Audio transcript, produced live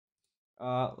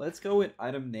Let's go with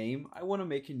item name. I want to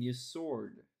make a new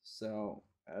sword. So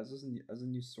as a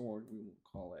new sword, we will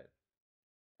call it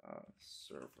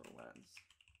Server Lens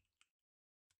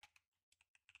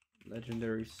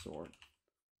Legendary Sword.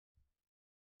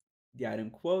 The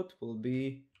item quote will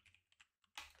be,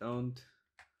 "Don't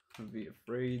be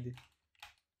afraid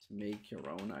to make your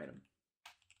own item."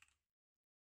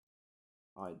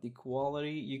 The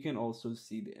quality, you can also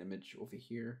see the image over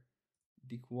here.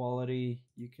 The quality,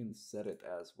 you can set it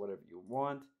as whatever you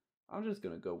want. I'm just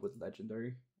gonna go with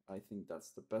legendary. I think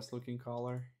that's the best looking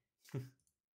color.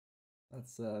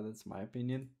 That's my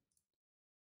opinion.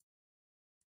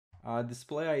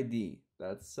 Display ID.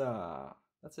 That's a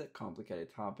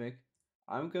complicated topic.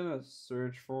 I'm gonna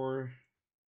search for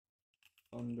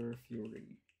Thunder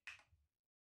Fury.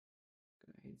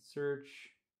 Gonna hit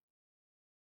search.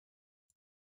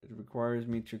 It requires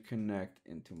me to connect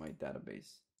into my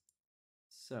database.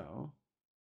 So,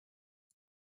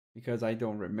 because I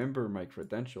don't remember my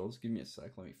credentials, give me a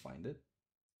sec, let me find it.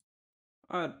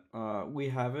 Alright, we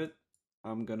have it.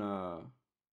 I'm gonna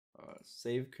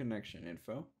save connection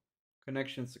info.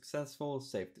 Connection successful,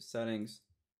 save to settings.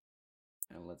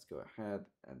 And let's go ahead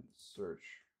and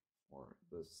search for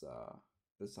this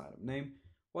item name.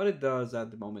 What it does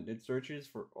at the moment, it searches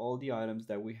for all the items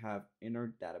that we have in our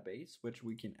database, which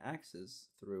we can access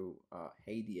through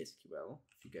HeyDSQL.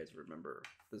 If you guys remember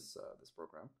this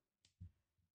program,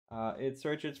 it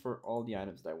searches for all the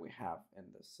items that we have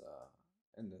in this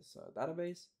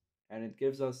database, and it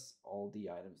gives us all the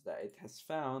items that it has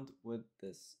found with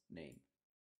this name.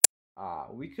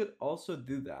 We could also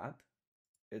do that.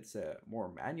 It's a more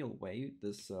manual way.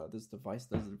 This device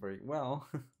does it very well.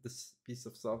 This piece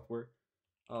of software.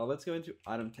 Let's go into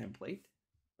item template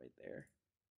right there.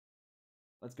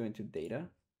 Let's go into data,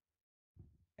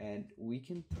 and we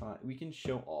can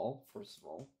show all. First of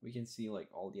all, we can see like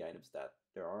all the items that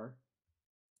there are.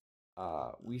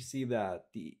 We see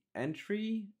that the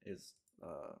entry is,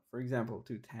 for example,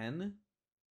 210.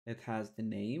 It has the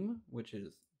name, which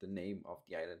is the name of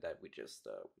the item that we just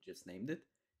named it,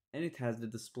 and it has the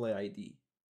display ID.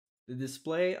 The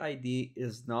display ID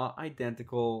is not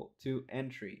identical to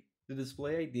entry. The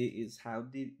display ID is how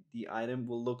the item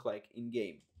will look like in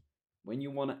game. When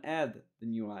you want to add the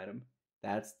new item,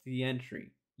 that's the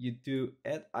entry. You do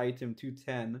add item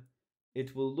 210,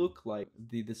 it will look like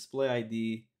the display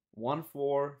ID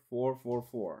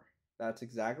 14444. That's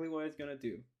exactly what it's gonna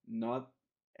do, not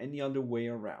any other way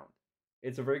around.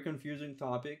 It's a very confusing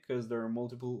topic because there are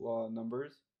multiple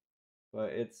numbers,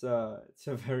 but it's a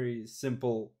very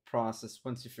simple process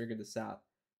once you figure this out.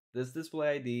 This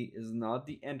display ID is not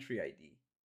the entry ID.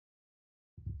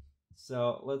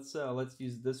 So let's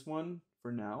use this one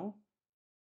for now.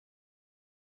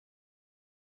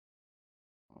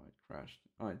 Oh, it crashed.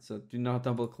 All right, so do not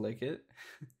double click it.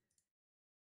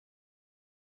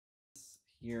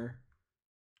 Here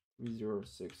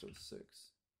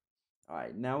 30606. All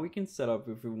right, now we can set up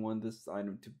if we want this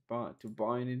item to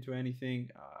bind into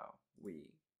anything.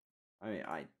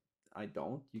 I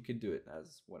don't. You can do it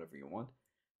as whatever you want,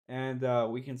 and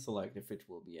we can select if it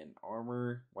will be an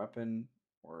armor, weapon,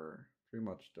 or pretty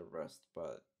much the rest.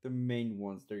 But the main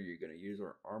ones that you're gonna use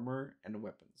are armor and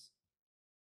weapons.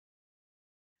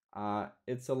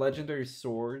 It's a legendary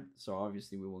sword, so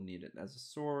obviously we will need it as a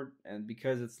sword, and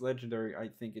because it's legendary, I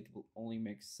think it will only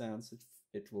make sense if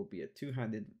it will be a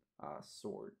two-handed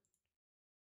sword.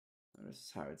 This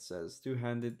is how it says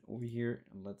two-handed over here,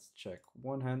 and let's check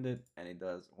one-handed, and it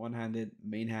does one-handed,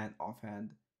 main hand,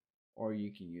 offhand, or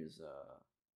you can use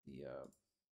the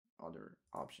other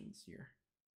options here.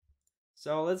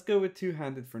 So let's go with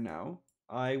two-handed for now.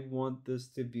 I want this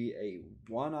to be a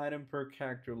one item per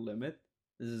character limit.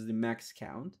 This is the max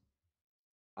count.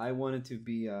 I want it to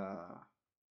be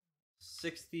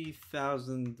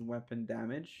 60,000 weapon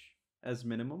damage as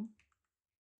minimum.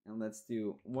 And let's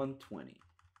do 120.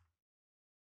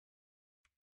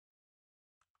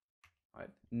 All right.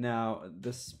 Now,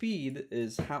 the speed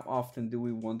is how often do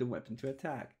we want the weapon to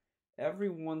attack. Every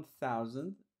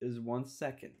 1,000 is 1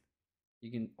 second. You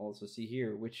can also see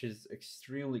here, which is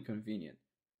extremely convenient.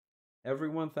 Every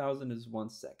 1,000 is 1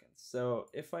 second. So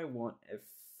if I want a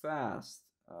fast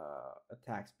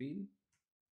attack speed,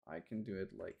 I can do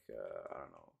it like, I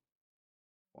don't know,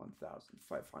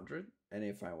 1,500. And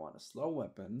if I want a slow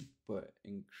weapon, but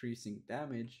increasing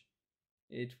damage,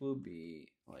 it will be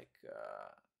like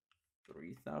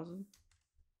 3,000.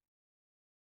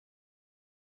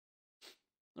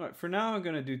 All right, for now I'm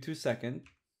gonna do 2 second,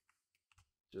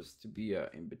 just to be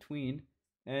in between,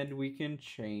 and we can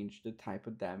change the type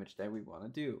of damage that we want to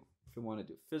do. If you want to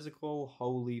do physical,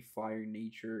 holy, fire,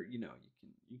 nature, you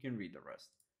can read the rest.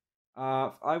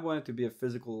 I want it to be a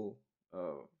physical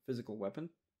weapon.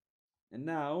 And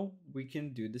now we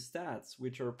can do the stats,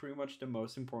 which are pretty much the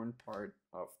most important part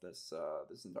of this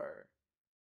entire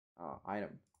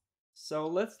item. So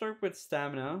let's start with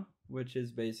stamina, which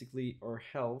is basically our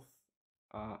health.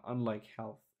 Unlike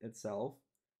health itself,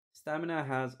 stamina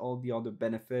has all the other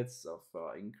benefits of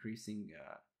increasing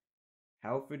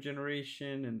health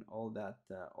regeneration and all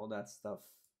that stuff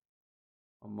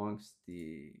amongst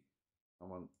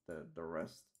among the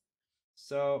rest.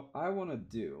 So I want to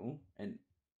do an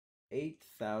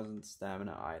 8,000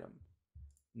 stamina item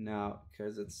now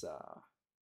because it's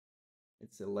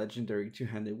a legendary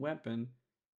two-handed weapon.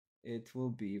 It will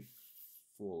be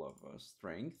full of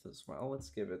strength as well. Let's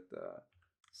give it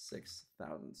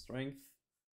 6,000 strength.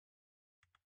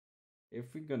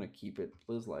 If we're gonna keep it,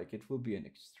 please, like, it will be an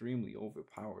extremely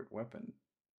overpowered weapon.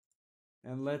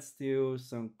 And let's do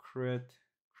some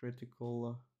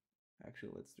critical.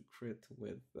 Actually, let's do crit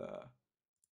with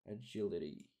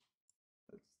agility.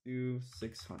 Let's do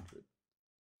 600.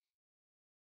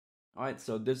 All right,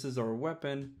 so this is our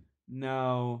weapon.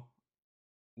 Now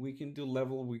we can do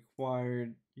level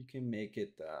required. You can make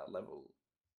it level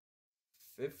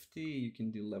 50. You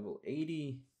can do level 80.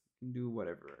 You can do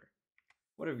whatever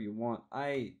you want.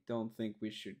 I don't think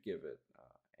we should give it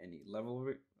any level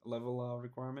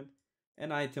requirement.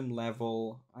 An item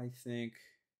level, I think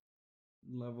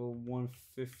level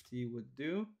 150 would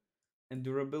do. And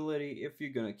durability, if you're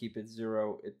gonna keep it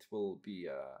 0, it will be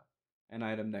an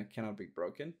item that cannot be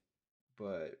broken.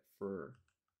 But for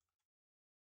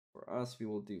us, we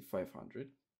will do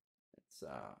 500. It's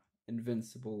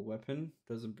invincible weapon,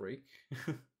 doesn't break.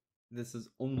 This is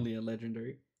only a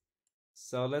legendary.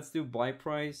 So let's do buy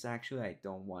price. Actually, I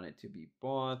don't want it to be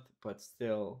bought, but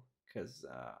still, because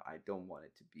I don't want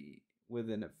it to be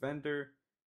within a vendor,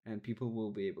 and people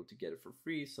will be able to get it for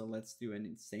free. So let's do an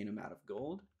insane amount of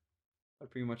gold,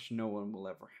 but pretty much no one will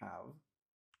ever have.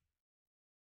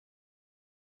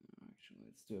 Actually,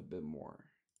 let's do a bit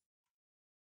more.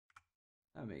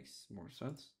 That makes more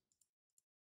sense.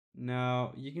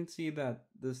 Now you can see that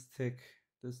this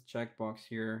checkbox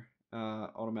here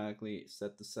automatically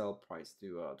set the sell price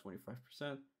to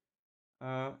 25%.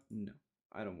 No,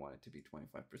 I don't want it to be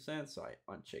 25%, so I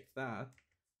uncheck that.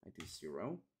 I do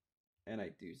 0, and I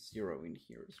do 0 in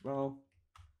here as well,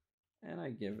 and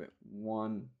I give it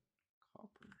 1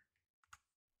 copper.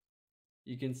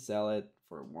 You can sell it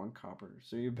for 1 copper,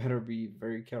 so you better be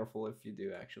very careful if you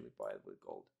do actually buy it with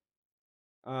gold.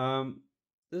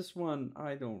 This one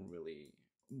I don't really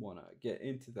want to get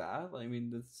into that. I mean,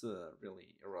 that's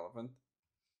really irrelevant.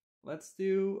 Let's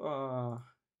do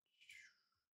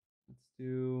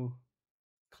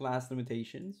class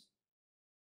limitations.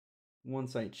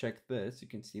 Once I check this, you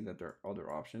can see that there are other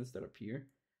options that appear.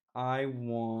 I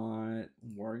want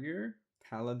warrior,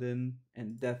 paladin,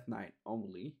 and death knight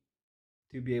only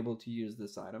to be able to use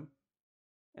this item.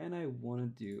 And I want to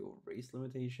do race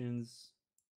limitations.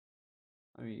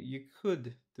 I mean, you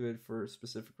could do it for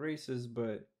specific races,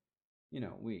 but you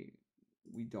know, we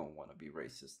don't want to be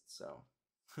racist, so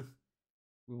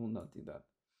we will not do that.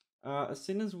 As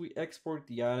soon as we export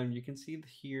the item, you can see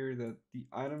here that the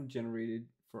item generated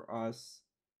for us,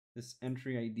 this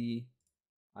entry ID,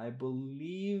 I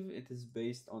believe it is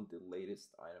based on the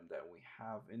latest item that we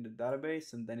have in the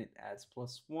database, and then it adds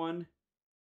 +1.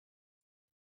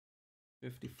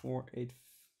 54, 8.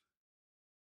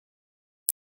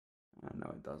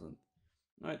 No, it doesn't.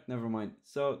 Alright, never mind.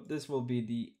 So this will be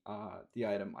the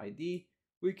item ID.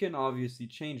 We can obviously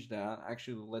change that.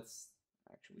 Actually, let's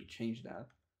actually change that.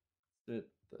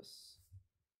 This.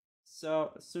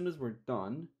 So as soon as we're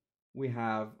done, we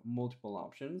have multiple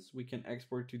options. We can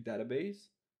export to database,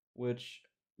 which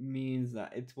means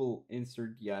that it will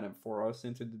insert the item for us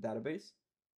into the database.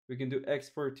 We can do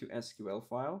export to SQL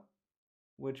file,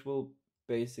 which will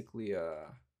basically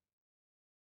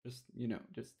just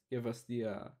give us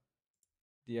the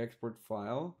export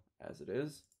file as it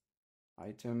is,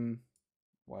 item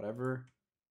whatever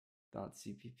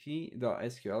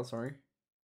 .cpp.sql, sorry.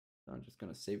 So I'm just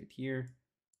gonna save it here.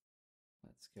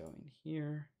 Let's go in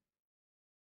here,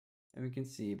 and we can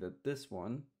see that this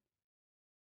one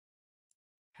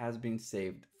has been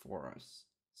saved for us.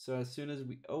 So as soon as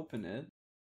we open it,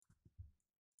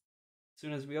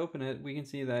 we can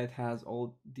see that it has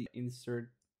all the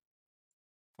insert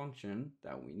function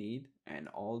that we need and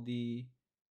all the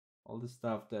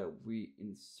stuff that we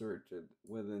inserted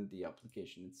within the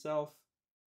application itself,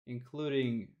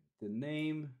 including the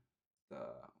name,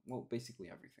 basically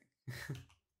everything.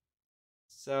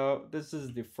 So this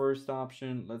is the first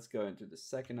option. Let's go into the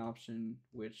second option,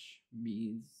 which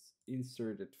means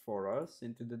insert it for us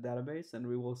into the database and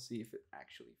we will see if it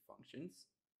actually functions.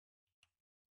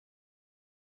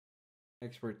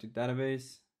 Export to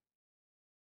database.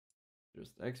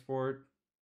 Just export.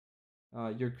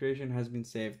 Your creation has been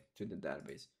saved to the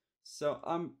database. So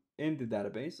I'm in the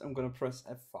database. I'm going to press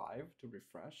F5 to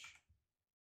refresh.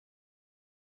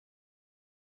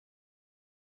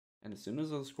 And as soon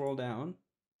as I scroll down,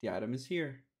 the item is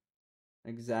here.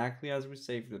 Exactly as we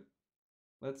saved it.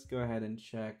 Let's go ahead and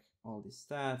check all the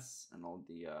stats and all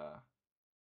the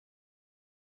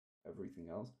everything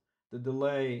else. The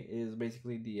delay is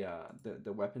basically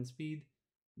the weapon speed.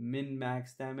 Min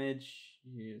max damage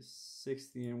is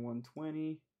 60 and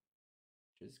 120,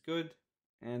 which is good.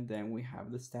 And then we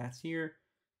have the stats here.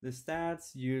 The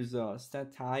stats use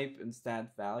stat type and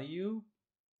stat value.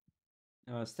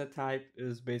 Stat type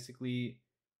is basically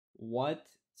what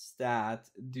stat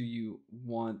do you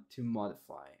want to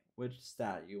modify, which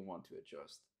stat you want to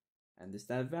adjust. And the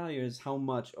stat value is how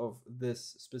much of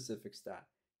this specific stat.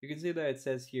 You can see that it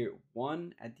says here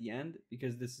 1 at the end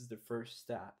because this is the first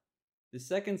stat. The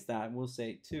second stat will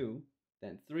say 2,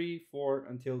 then 3, 4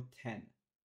 until 10.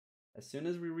 As soon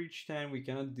as we reach 10, we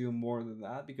cannot do more than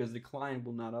that because the client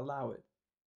will not allow it.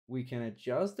 We can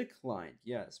adjust the client,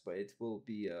 yes, but it will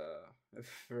be a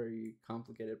very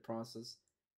complicated process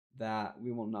that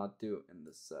we will not do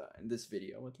in this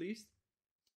video at least.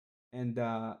 And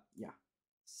yeah,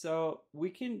 so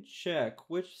we can check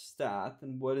which stat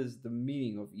and what is the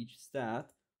meaning of each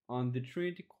stat on the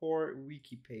TrinityCore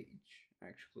wiki page.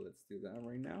 Actually, let's do that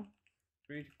right now.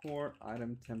 TrinityCore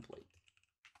item template.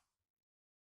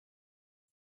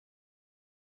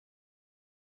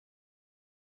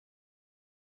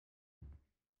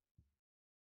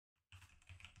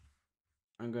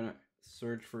 I'm gonna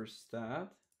search for stat.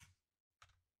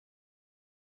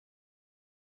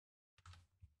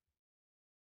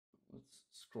 Let's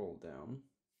scroll down.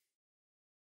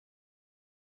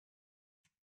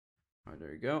 All right,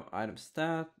 there you go. Item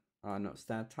stat, no,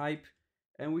 stat type.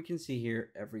 And we can see here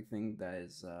everything that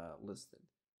is listed.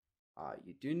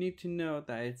 You do need to know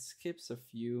that it skips a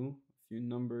few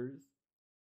numbers.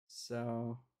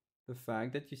 So the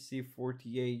fact that you see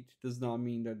 48 does not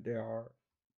mean that there are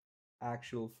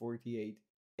actual 48.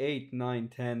 8, 9,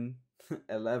 10,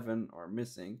 11 are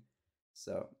missing.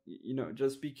 So,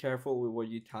 just be careful with what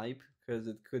you type because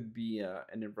it could be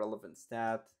an irrelevant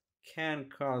stat, can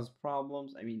cause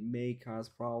problems. I mean, may cause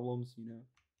problems,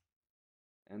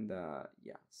 And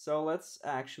yeah, so let's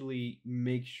actually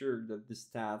make sure that the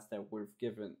stats that we've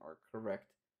given are correct.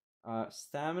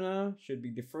 Stamina should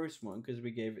be the first one because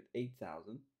we gave it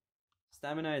 8,000.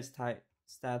 Stamina is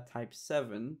stat type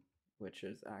 7, which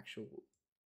is actual,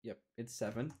 yep, it's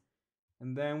 7.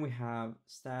 And then we have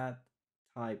stat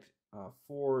type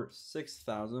 4,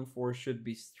 6,000. 4 should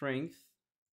be strength,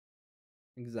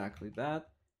 exactly that.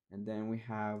 And then we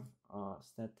have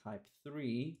stat type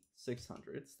 3,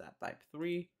 600. Stat type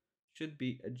 3 should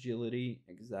be agility,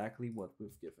 exactly what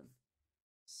we've given.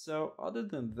 So other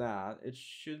than that, it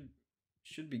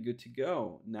should be good to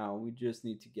go. Now we just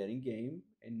need to get in game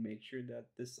and make sure that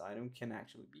this item can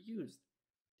actually be used.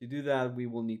 To do that, we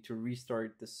will need to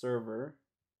restart the server.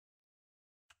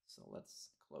 So let's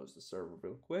close the server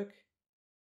real quick.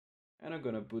 And I'm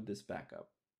gonna boot this back up.